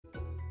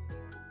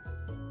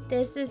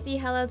This is the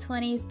Hello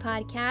 20s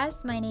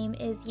podcast. My name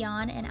is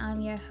Jan and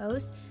I'm your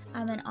host.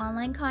 I'm an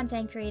online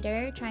content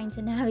creator trying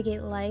to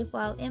navigate life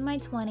while in my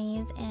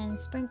 20s and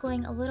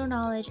sprinkling a little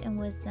knowledge and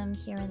wisdom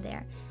here and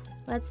there.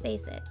 Let's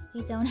face it,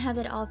 we don't have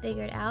it all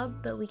figured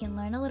out, but we can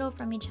learn a little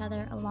from each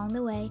other along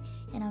the way,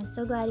 and I'm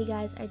so glad you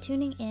guys are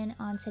tuning in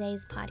on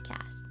today's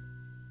podcast.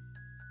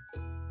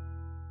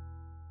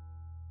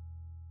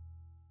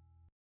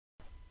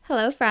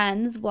 Hello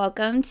friends,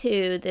 welcome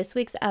to this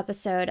week's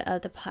episode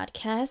of the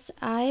podcast.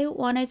 I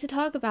wanted to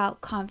talk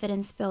about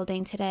confidence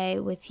building today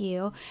with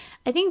you.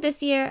 I think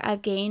this year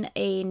I've gained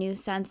a new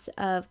sense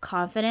of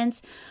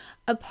confidence.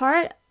 A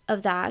part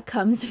of that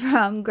comes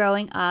from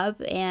growing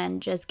up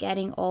and just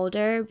getting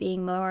older,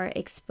 being more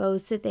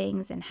exposed to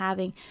things and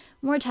having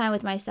more time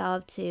with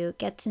myself to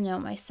get to know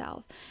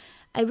myself.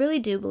 I really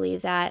do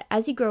believe that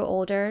as you grow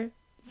older,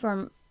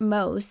 for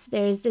most,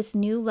 there's this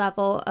new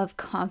level of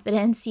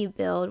confidence you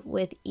build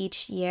with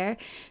each year.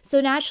 So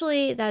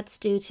naturally, that's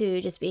due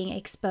to just being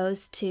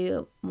exposed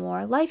to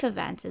more life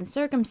events and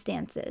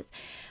circumstances.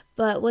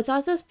 But what's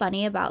also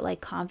funny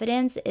about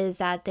confidence is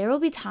that there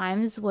will be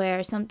times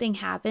where something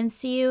happens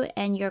to you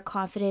and your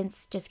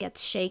confidence just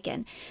gets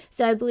shaken.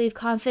 So I believe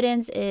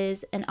confidence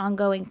is an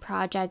ongoing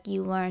project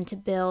you learn to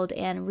build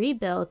and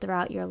rebuild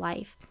throughout your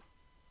life.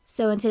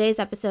 So in today's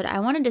episode,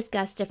 I want to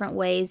discuss different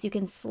ways you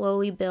can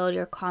slowly build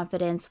your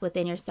confidence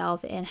within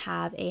yourself and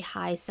have a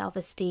high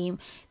self-esteem.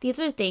 These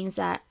are things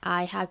that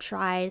I have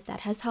tried that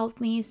has helped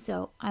me,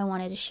 so I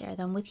wanted to share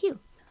them with you.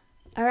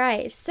 All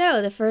right,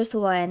 so the first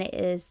one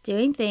is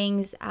doing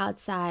things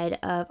outside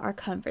of our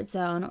comfort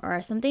zone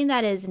or something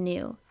that is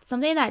new,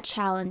 something that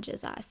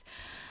challenges us.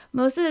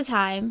 Most of the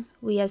time,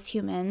 we as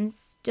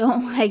humans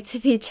don't like to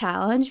be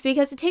challenged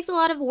because it takes a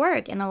lot of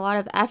work and a lot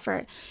of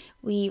effort.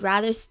 We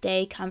rather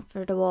stay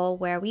comfortable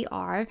where we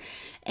are.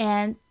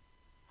 And,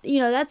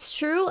 that's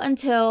true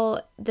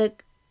until the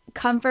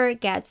comfort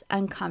gets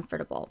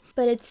uncomfortable.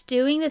 But it's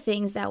doing the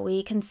things that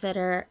we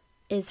consider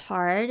is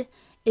hard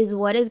is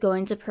what is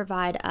going to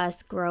provide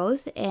us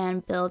growth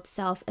and build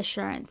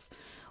self-assurance.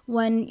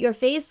 When you're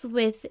faced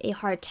with a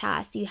hard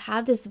task, you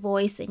have this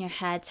voice in your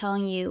head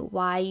telling you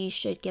why you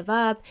should give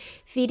up,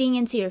 feeding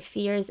into your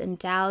fears and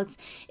doubts.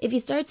 If you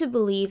start to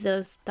believe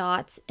those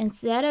thoughts,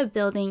 instead of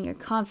building your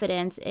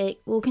confidence,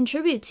 it will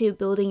contribute to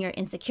building your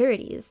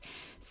insecurities.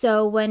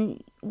 So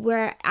when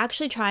we're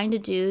actually trying to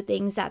do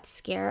things that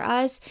scare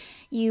us,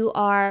 you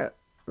are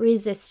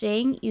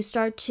resisting, you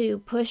start to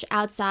push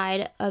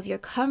outside of your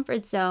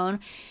comfort zone,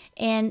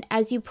 and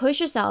as you push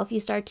yourself, you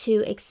start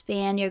to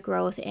expand your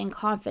growth and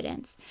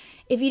confidence.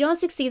 If you don't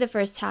succeed the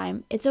first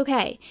time, it's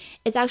okay.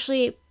 It's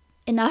actually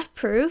enough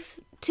proof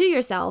to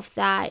yourself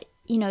that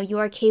you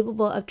are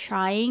capable of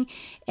trying,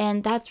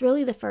 and that's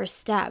really the first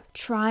step.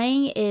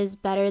 Trying is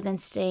better than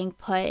staying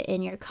put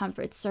in your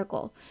comfort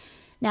circle.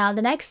 Now,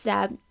 the next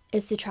step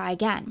is to try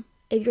again.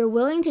 If you're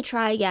willing to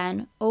try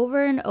again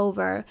over and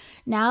over,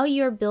 now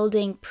you're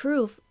building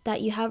proof that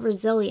you have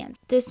resilience.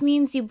 This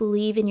means you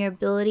believe in your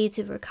ability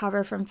to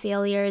recover from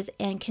failures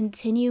and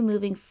continue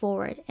moving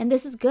forward. And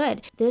this is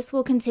good. This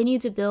will continue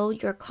to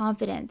build your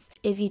confidence.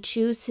 If you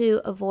choose to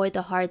avoid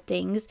the hard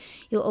things,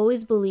 you'll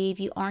always believe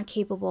you aren't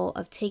capable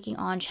of taking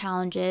on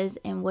challenges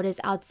and what is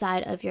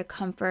outside of your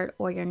comfort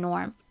or your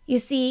norm. You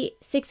see,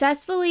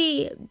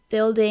 successfully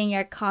building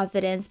your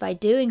confidence by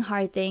doing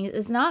hard things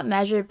is not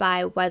measured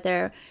by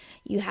whether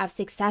you have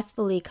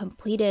successfully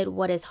completed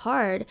what is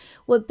hard.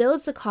 What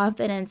builds the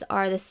confidence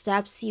are the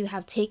steps you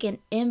have taken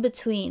in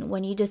between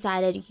when you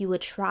decided you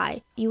would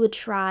try. You would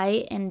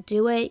try and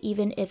do it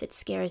even if it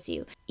scares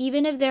you.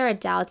 Even if there are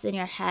doubts in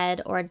your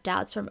head or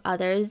doubts from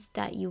others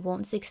that you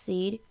won't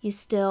succeed, you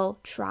still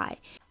try.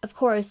 Of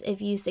course,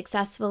 if you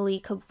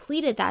successfully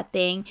completed that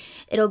thing,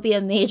 it'll be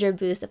a major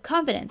boost of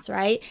confidence,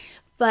 right?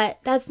 But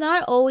that's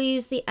not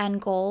always the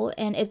end goal.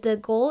 And if the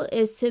goal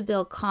is to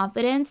build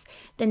confidence,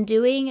 then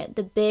doing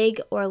the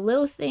big or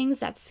little things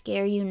that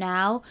scare you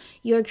now,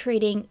 you're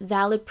creating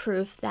valid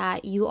proof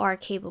that you are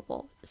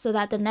capable. So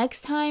that the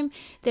next time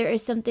there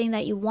is something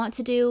that you want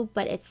to do,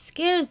 but it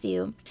scares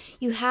you,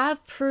 you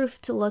have proof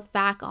to look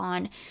back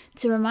on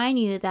to remind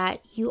you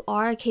that you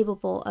are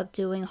capable of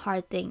doing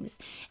hard things,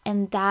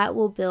 and that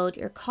will build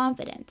your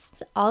confidence.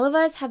 All of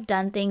us have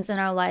done things in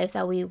our life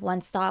that we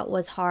once thought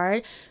was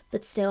hard,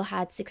 but still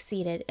had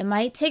succeeded. It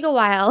might take a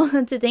while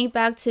to think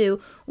back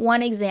to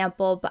one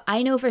example, but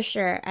I know for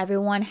sure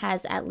everyone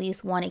has at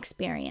least one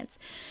experience.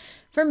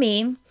 For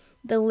me,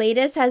 the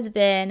latest has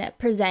been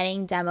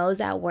presenting demos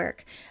at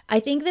work.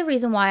 I think the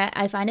reason why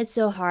I find it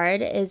so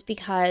hard is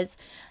because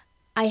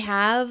I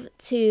have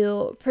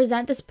to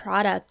present this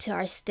product to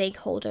our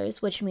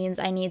stakeholders, which means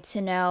I need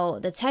to know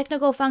the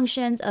technical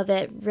functions of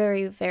it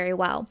very, very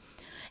well.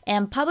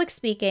 And public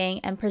speaking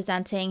and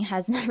presenting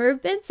has never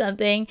been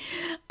something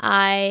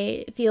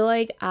I feel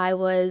like I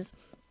was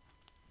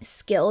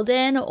skilled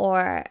in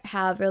or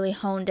have really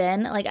honed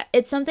in. Like,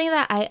 it's something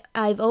that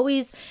I've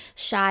always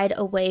shied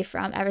away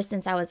from ever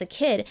since I was a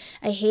kid.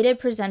 I hated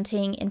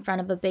presenting in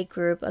front of a big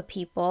group of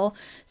people.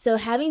 So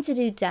having to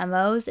do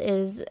demos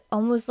is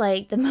almost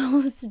like the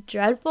most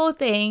dreadful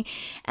thing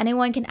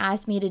anyone can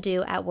ask me to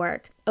do at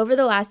work. Over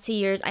the last 2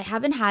 years, I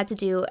haven't had to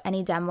do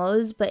any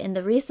demos, but in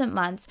the recent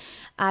months,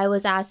 I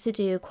was asked to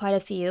do quite a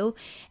few,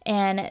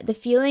 and the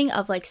feeling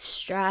of like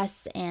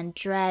stress and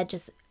dread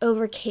just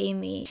overcame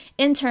me.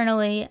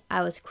 Internally,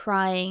 I was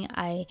crying.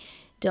 I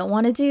don't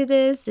want to do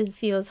this. This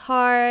feels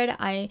hard.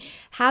 I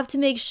have to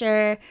make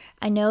sure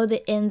I know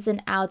the ins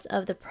and outs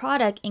of the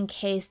product in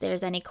case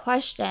there's any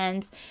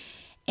questions.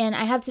 And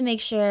I have to make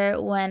sure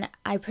when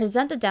I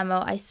present the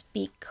demo, I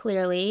speak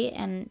clearly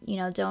and,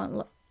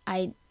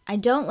 I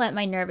don't let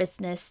my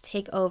nervousness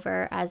take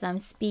over as I'm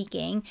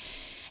speaking.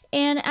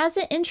 And as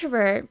an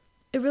introvert,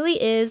 it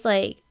really is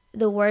like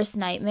the worst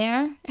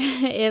nightmare.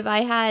 If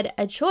I had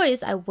a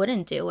choice, I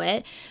wouldn't do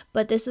it.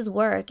 But this is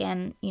work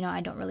and,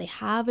 I don't really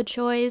have a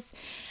choice.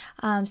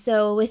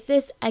 So with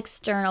this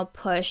external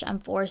push, I'm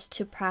forced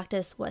to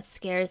practice what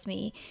scares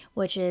me,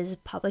 which is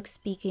public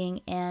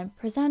speaking and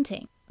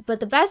presenting. But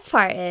the best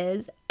part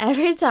is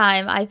every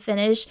time I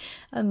finish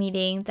a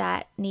meeting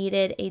that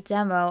needed a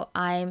demo,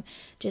 I'm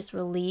just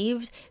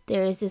relieved.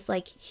 There is this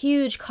like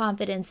huge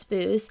confidence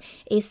boost,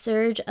 a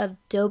surge of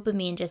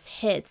dopamine just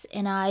hits,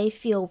 and I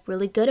feel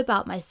really good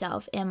about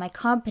myself and my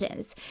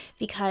competence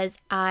because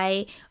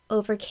I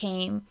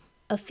overcame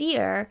a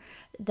fear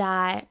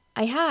that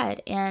I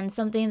had and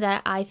something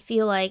that I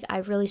feel like I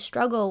really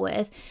struggle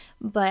with,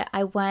 but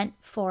I went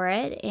for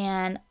it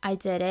and I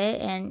did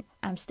it and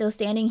I'm still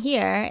standing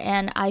here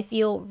and I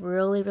feel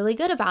really, really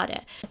good about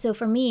it. So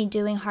for me,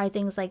 doing hard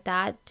things like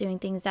that, doing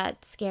things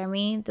that scare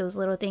me, those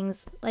little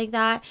things like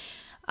that,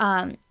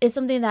 is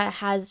something that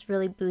has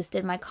really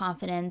boosted my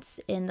confidence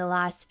in the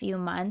last few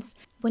months.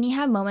 When you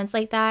have moments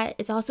like that,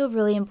 it's also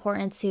really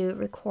important to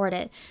record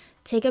it.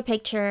 Take a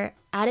picture,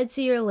 add it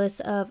to your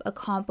list of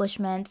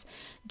accomplishments,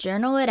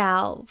 journal it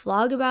out,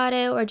 vlog about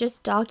it, or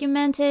just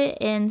document it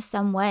in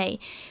some way.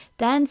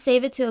 Then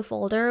save it to a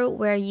folder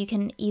where you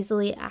can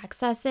easily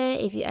access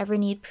it if you ever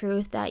need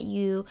proof that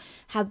you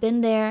have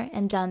been there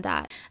and done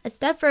that. A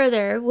step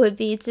further would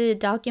be to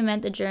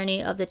document the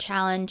journey of the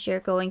challenge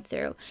you're going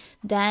through.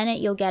 Then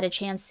you'll get a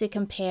chance to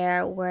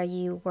compare where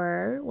you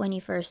were when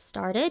you first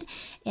started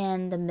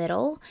in the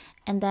middle,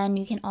 and then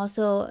you can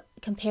also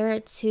compare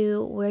it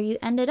to where you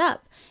ended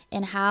up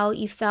and how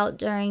you felt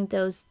during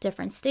those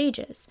different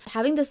stages.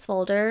 Having this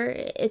folder,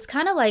 it's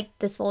kind of like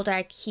this folder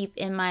I keep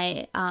in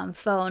my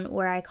phone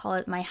where I call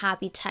it my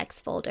happy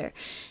text folder.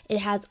 It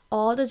has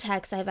all the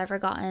texts I've ever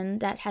gotten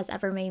that has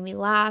ever made me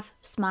laugh,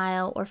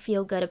 smile, or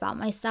feel good about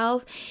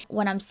myself.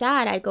 When I'm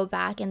sad, I go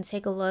back and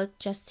take a look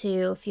just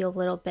to feel a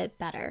little bit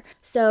better.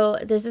 So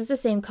this is the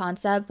same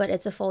concept, but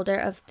it's a folder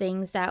of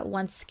things that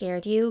once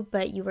scared you,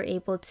 but you were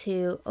able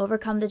to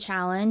overcome the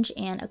challenge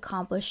and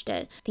accomplished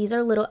it. These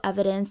are little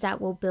evidence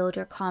that will build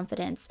your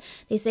confidence.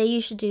 They say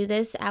you should do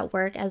this at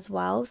work as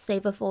well.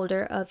 Save a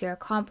folder of your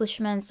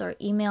accomplishments or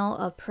email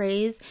of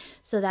praise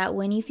so that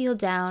when you feel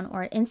down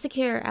or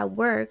insecure at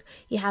work,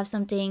 you have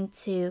something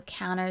to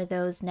counter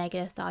those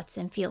negative thoughts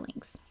and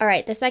feelings. All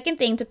right, the second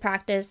thing to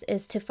practice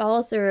is to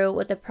follow through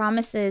with the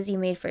promises you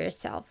made for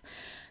yourself.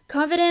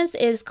 Confidence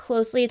is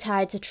closely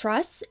tied to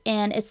trust,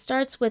 and it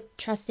starts with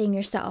trusting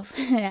yourself.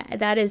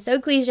 That is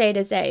so cliche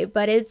to say,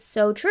 but it's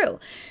so true.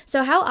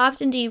 So how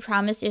often do you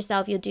promise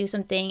yourself you'll do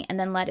something and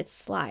then let it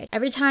slide?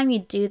 Every time you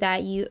do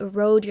that, you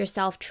erode your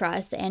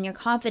self-trust and your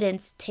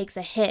confidence takes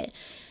a hit.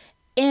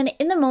 And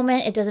in the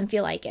moment, it doesn't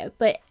feel like it,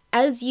 but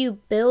as you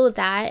build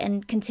that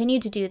and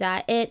continue to do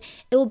that, it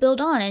will build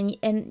on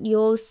and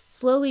you'll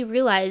slowly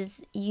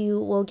realize you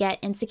will get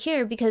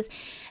insecure because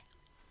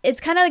it's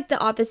kind of like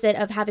the opposite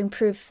of having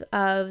proof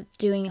of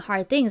doing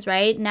hard things,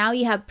 right? Now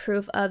you have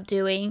proof of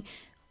doing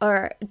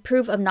or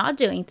proof of not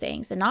doing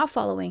things and not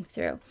following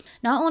through.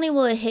 Not only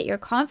will it hit your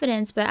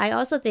confidence, but I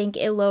also think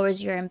it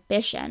lowers your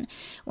ambition.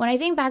 When I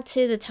think back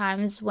to the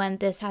times when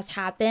this has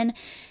happened,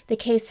 the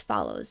case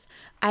follows.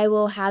 I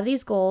will have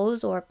these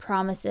goals or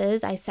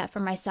promises I set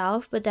for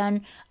myself, but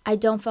then I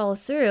don't follow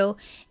through.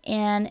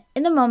 And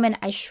in the moment,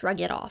 I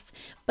shrug it off.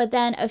 But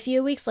then a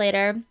few weeks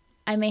later,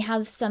 I may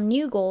have some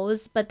new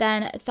goals, but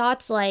then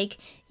thoughts like,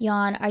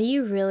 Yon, are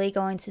you really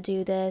going to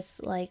do this?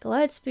 Like,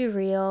 let's be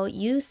real.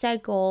 You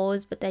set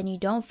goals, but then you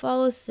don't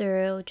follow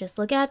through. Just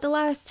look at the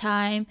last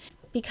time.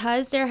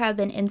 Because there have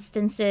been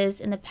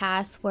instances in the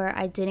past where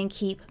I didn't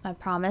keep my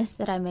promise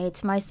that I made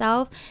to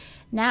myself,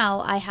 now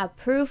I have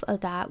proof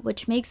of that,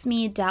 which makes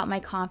me doubt my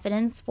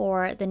confidence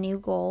for the new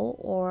goal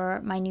or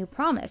my new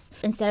promise.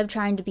 Instead of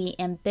trying to be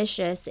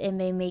ambitious, it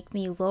may make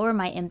me lower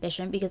my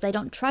ambition because I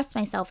don't trust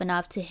myself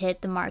enough to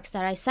hit the marks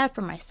that I set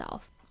for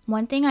myself.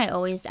 One thing I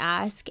always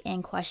ask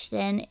and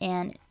question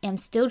and am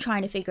still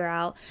trying to figure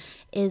out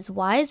is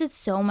why is it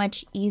so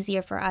much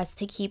easier for us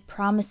to keep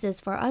promises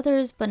for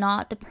others but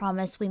not the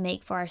promise we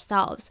make for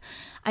ourselves?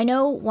 I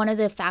know one of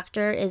the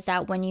factors is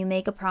that when you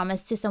make a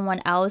promise to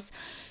someone else,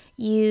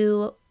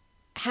 you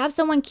have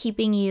someone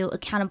keeping you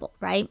accountable,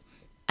 right?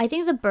 I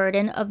think the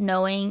burden of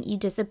knowing you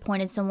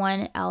disappointed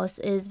someone else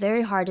is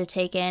very hard to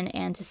take in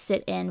and to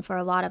sit in for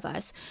a lot of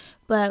us.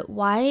 But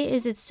why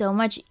is it so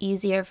much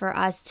easier for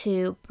us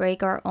to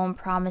break our own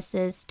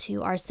promises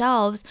to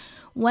ourselves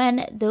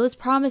when those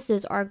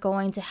promises are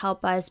going to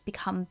help us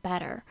become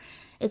better?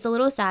 It's a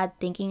little sad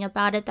thinking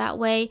about it that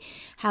way,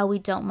 how we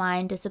don't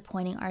mind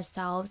disappointing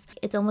ourselves.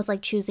 It's almost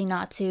like choosing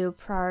not to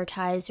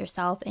prioritize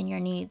yourself and your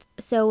needs.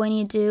 So when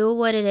you do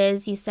what it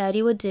is you said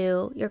you would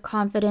do, your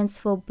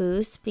confidence will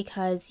boost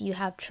because you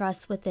have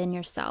trust within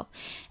yourself.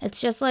 It's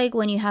just like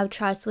when you have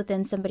trust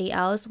within somebody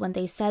else, when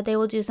they said they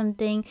will do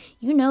something,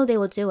 you know they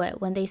will do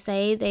it. When they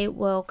say they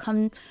will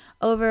come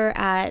over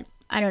at,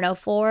 I don't know,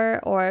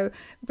 4 or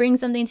bring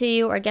something to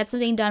you or get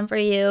something done for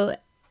you,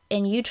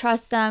 and you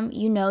trust them,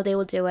 you know they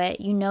will do it,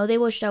 you know they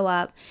will show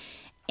up,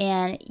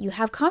 and you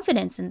have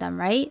confidence in them,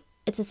 right?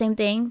 It's the same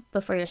thing,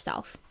 but for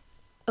yourself.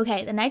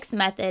 Okay, the next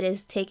method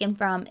is taken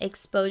from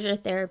exposure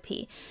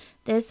therapy.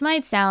 This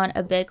might sound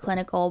a bit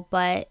clinical,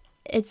 but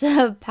it's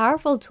a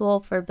powerful tool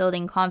for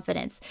building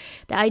confidence.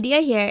 The idea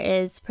here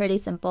is pretty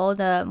simple.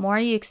 The more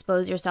you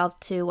expose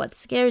yourself to what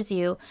scares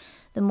you,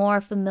 the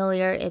more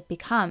familiar it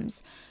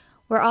becomes.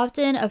 We're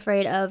often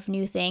afraid of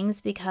new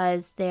things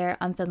because they're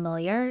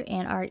unfamiliar,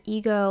 and our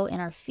ego and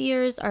our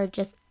fears are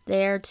just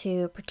there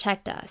to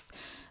protect us.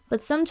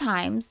 But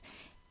sometimes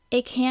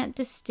it can't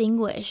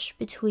distinguish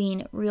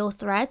between real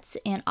threats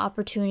and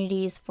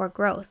opportunities for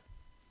growth.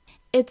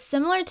 It's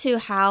similar to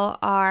how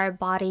our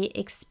body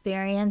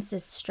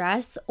experiences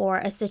stress or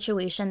a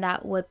situation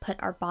that would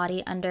put our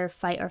body under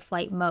fight or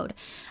flight mode.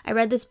 I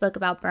read this book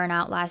about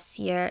burnout last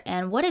year,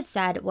 and what it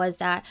said was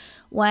that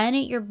when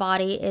your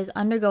body is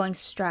undergoing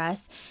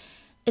stress,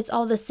 it's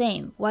all the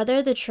same.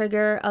 Whether the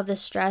trigger of the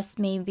stress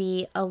may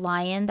be a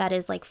lion that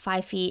is like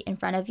 5 feet in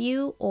front of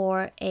you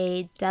or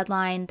a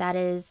deadline that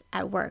is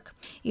at work,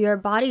 your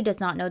body does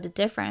not know the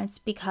difference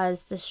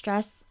because the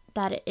stress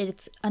that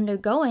it's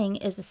undergoing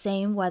is the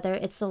same whether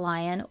it's the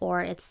lion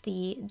or it's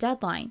the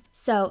deadline.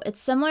 So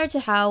it's similar to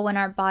how when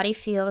our body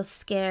feels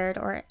scared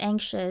or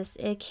anxious,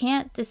 it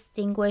can't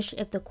distinguish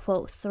if the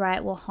quote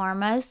threat will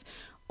harm us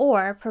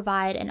or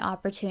provide an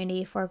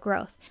opportunity for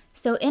growth.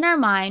 So in our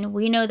mind,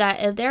 we know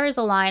that if there is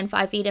a lion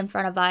 5 feet in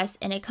front of us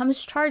and it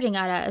comes charging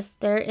at us,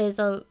 there is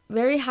a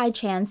very high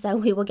chance that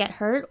we will get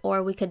hurt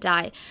or we could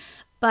die.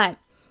 But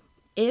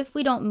if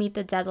we don't meet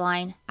the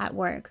deadline at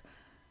work,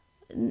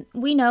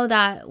 we know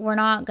that we're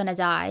not going to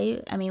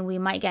die. I mean, we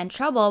might get in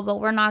trouble,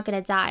 but we're not going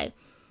to die.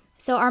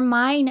 So our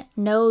mind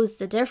knows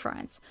the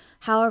difference.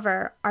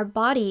 However, our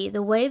body,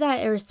 the way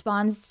that it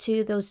responds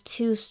to those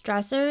two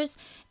stressors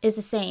is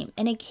the same,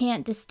 and it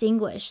can't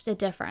distinguish the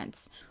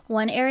difference.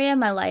 One area of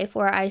my life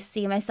where I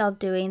see myself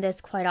doing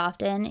this quite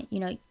often,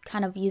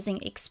 kind of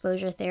using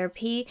exposure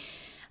therapy,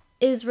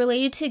 is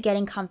related to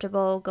getting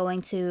comfortable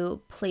going to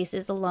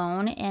places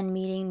alone and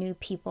meeting new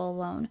people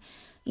alone.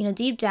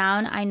 Deep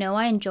down, I know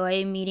I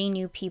enjoy meeting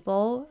new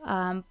people,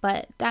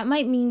 but that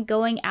might mean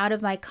going out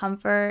of my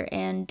comfort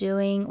and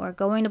doing or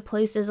going to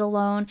places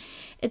alone.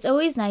 It's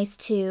always nice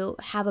to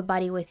have a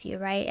buddy with you,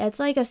 right? It's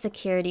like a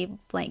security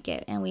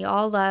blanket, and we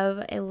all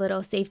love a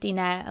little safety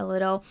net, a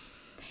little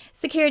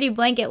security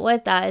blanket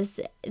with us.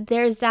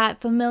 There's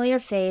that familiar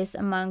face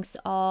amongst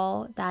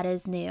all that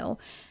is new.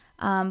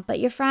 But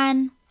your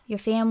friend, your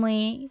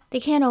family, they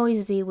can't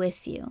always be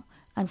with you,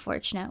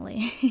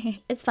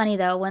 unfortunately. It's funny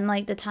though, when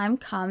the time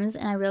comes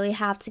and I really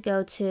have to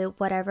go to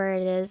whatever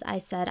it is I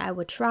said I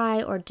would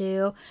try or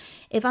do,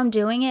 if I'm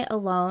doing it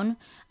alone,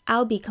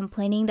 I'll be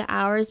complaining the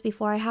hours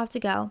before I have to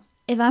go.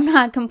 If I'm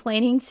not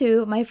complaining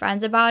to my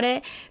friends about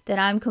it, then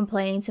I'm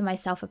complaining to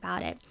myself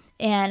about it.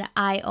 And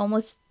I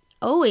almost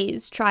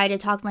always try to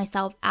talk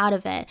myself out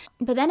of it.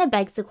 But then it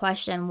begs the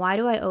question, why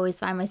do I always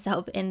find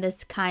myself in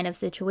this kind of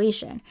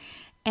situation?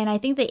 And I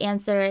think the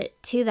answer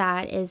to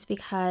that is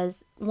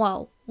because,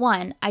 well,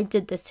 1, I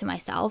did this to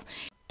myself.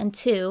 And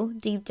 2,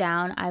 deep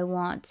down, I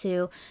want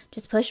to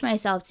just push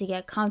myself to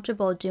get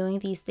comfortable doing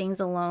these things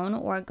alone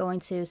or going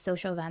to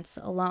social events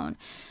alone.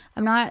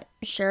 I'm not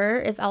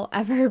sure if I'll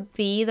ever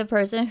be the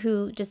person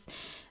who just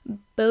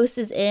boasts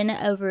in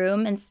a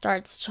room and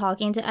starts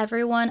talking to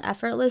everyone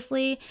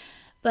effortlessly.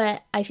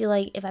 But I feel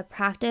like if I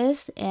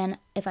practice and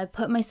if I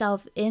put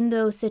myself in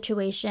those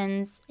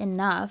situations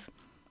enough,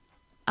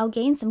 I'll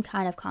gain some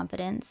kind of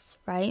confidence,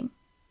 right?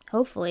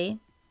 Hopefully.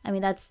 I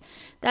mean, that's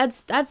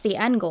the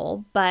end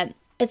goal, but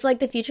it's like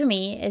the future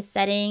me is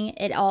setting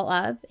it all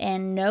up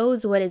and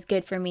knows what is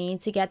good for me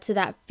to get to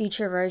that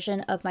future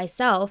version of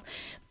myself.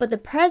 But the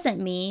present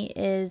me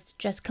is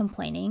just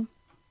complaining,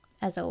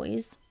 as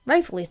always.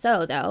 Rightfully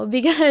so, though,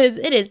 because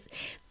it is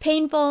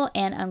painful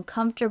and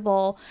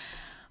uncomfortable.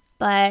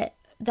 But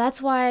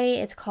that's why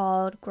it's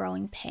called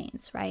growing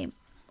pains, right?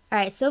 All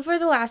right, so for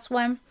the last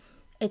one,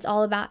 it's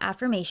all about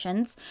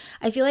affirmations.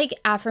 I feel like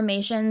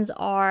affirmations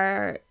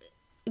are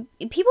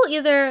people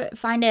either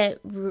find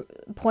it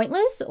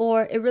pointless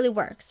or it really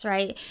works,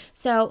 right?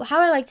 So how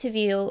I like to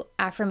view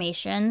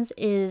affirmations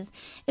is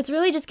it's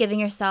really just giving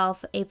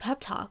yourself a pep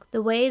talk.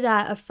 The way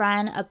that a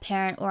friend, a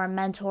parent, or a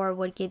mentor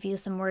would give you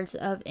some words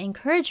of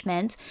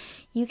encouragement,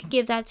 you can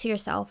give that to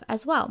yourself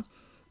as well.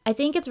 I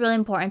think it's really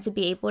important to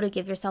be able to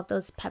give yourself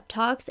those pep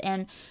talks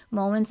and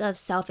moments of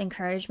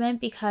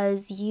self-encouragement,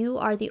 because you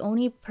are the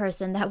only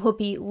person that will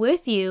be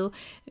with you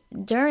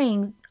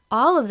during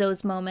all of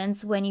those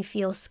moments when you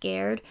feel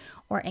scared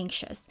or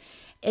anxious.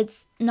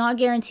 It's not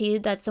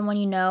guaranteed that someone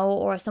you know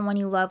or someone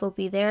you love will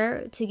be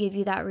there to give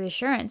you that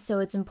reassurance. So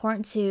it's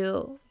important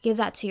to give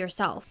that to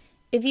yourself.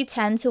 If you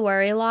tend to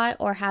worry a lot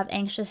or have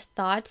anxious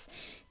thoughts,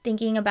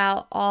 thinking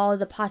about all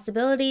the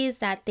possibilities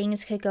that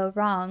things could go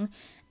wrong,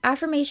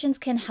 affirmations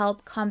can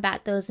help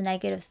combat those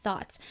negative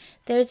thoughts.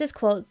 There's this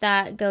quote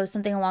that goes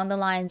something along the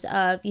lines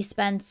of, you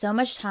spend so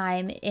much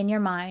time in your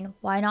mind,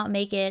 why not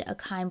make it a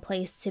kind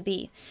place to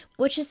be?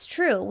 Which is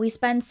true. We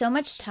spend so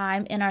much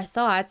time in our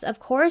thoughts. Of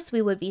course,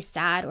 we would be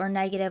sad or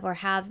negative or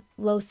have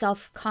low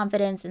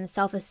self-confidence and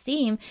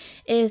self-esteem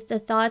if the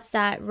thoughts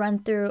that run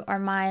through our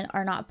mind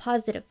are not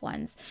positive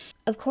ones.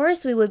 Of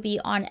course, we would be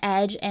on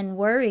edge and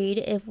worried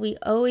if we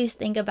always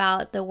think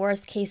about the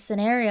worst case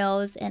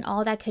scenarios and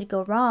all that could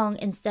go wrong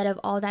instead of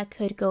all that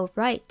could go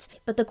right.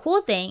 But the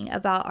cool thing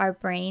about our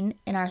brain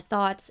and our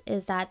thoughts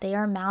is that they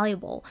are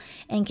malleable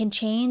and can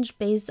change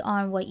based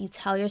on what you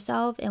tell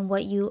yourself and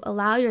what you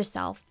allow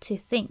yourself to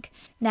think.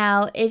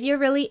 Now, if you're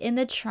really in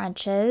the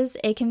trenches,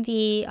 it can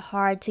be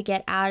hard to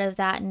get out of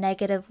that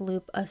negative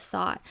loop of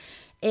thought.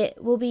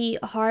 It will be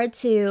hard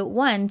to,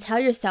 one, tell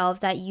yourself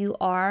that you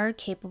are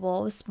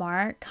capable,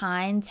 smart,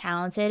 kind,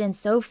 talented, and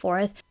so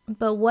forth.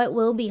 But what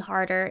will be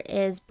harder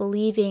is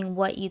believing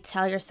what you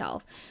tell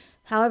yourself.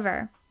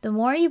 However, the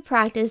more you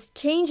practice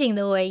changing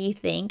the way you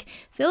think,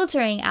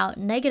 filtering out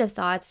negative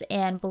thoughts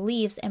and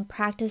beliefs, and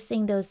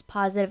practicing those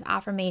positive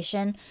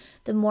affirmations,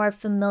 the more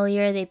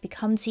familiar they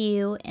become to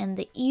you and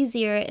the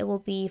easier it will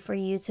be for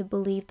you to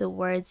believe the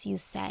words you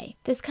say.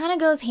 This kind of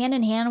goes hand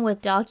in hand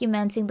with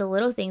documenting the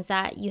little things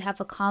that you have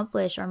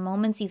accomplished or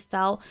moments you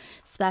felt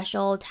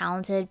special,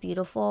 talented,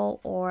 beautiful,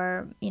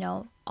 or,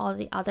 all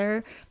the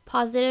other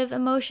positive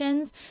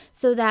emotions,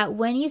 so that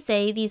when you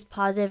say these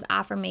positive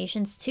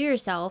affirmations to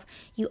yourself,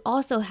 you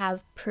also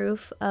have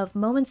proof of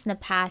moments in the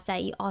past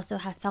that you also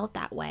have felt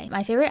that way.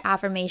 My favorite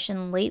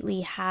affirmation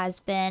lately has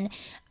been,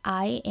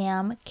 I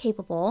am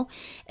capable.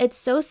 It's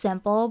so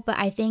simple, but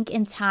I think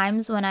in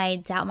times when I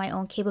doubt my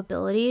own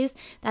capabilities,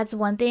 that's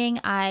one thing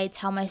I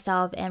tell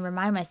myself and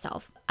remind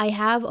myself. I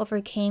have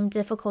overcame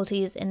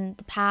difficulties in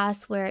the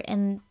past where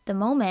in the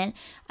moment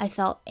I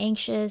felt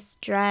anxious,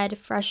 dread,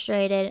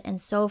 frustrated,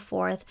 and so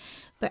forth.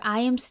 But I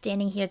am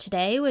standing here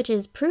today, which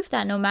is proof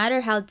that no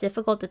matter how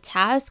difficult the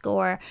task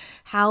or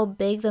how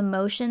big the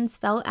emotions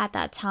felt at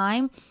that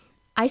time,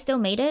 I still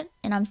made it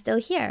and I'm still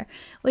here,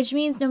 which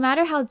means no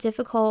matter how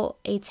difficult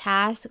a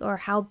task or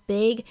how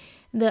big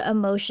the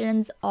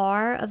emotions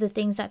are of the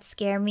things that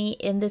scare me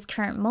in this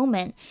current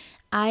moment,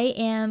 I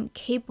am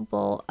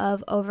capable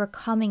of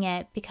overcoming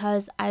it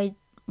because I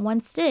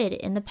once did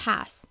in the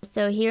past.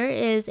 So here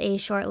is a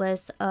short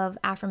list of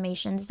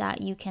affirmations that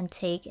you can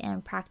take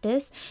and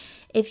practice.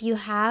 If you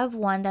have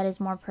one that is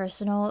more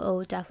personal, it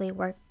will definitely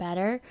work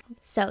better.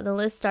 So the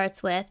list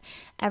starts with,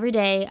 every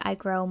day I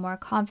grow more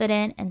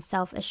confident and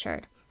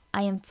self-assured.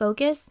 I am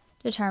focused,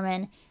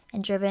 determined,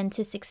 and driven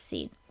to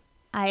succeed.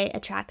 I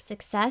attract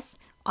success,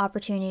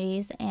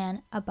 opportunities,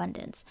 and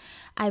abundance.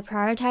 I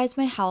prioritize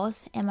my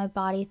health and my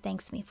body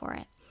thanks me for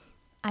it.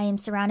 I am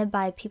surrounded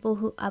by people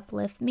who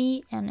uplift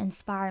me and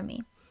inspire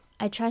me.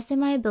 I trust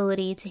in my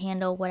ability to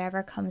handle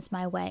whatever comes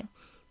my way.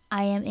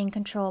 I am in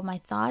control of my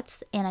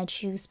thoughts and I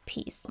choose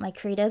peace. My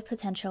creative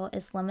potential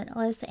is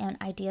limitless and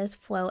ideas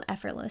flow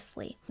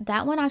effortlessly.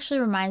 That one actually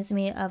reminds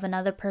me of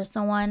another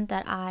personal one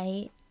that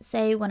I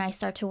say when I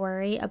start to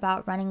worry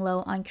about running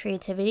low on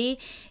creativity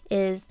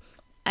is,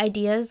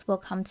 ideas will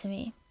come to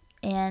me.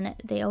 And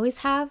they always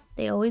have,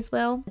 they always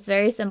will. It's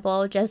very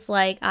simple, just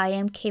like I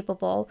am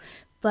capable,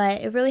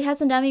 but it really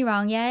hasn't done me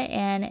wrong yet.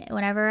 And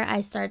whenever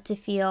I start to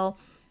feel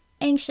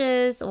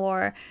anxious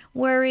or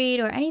worried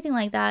or anything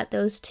like that,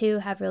 those two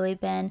have really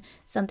been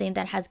something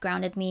that has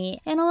grounded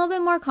me and a little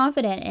bit more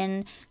confident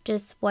in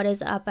just what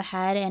is up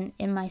ahead and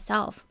in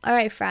myself. All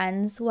right,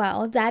 friends.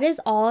 Well, that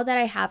is all that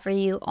I have for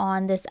you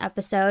on this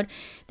episode.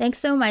 Thanks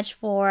so much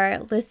for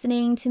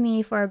listening to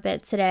me for a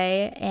bit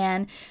today.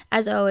 And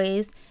as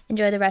always,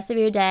 enjoy the rest of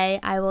your day.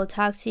 I will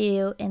talk to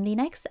you in the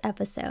next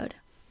episode.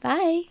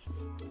 Bye.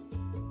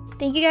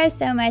 Thank you guys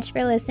so much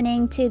for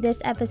listening to this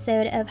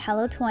episode of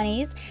Hello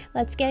 20s.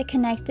 Let's get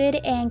connected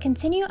and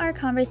continue our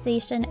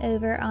conversation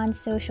over on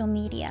social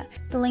media.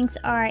 The links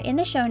are in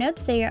the show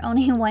notes, so you're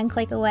only one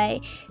click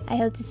away. I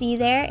hope to see you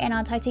there, and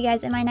I'll talk to you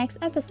guys in my next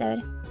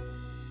episode.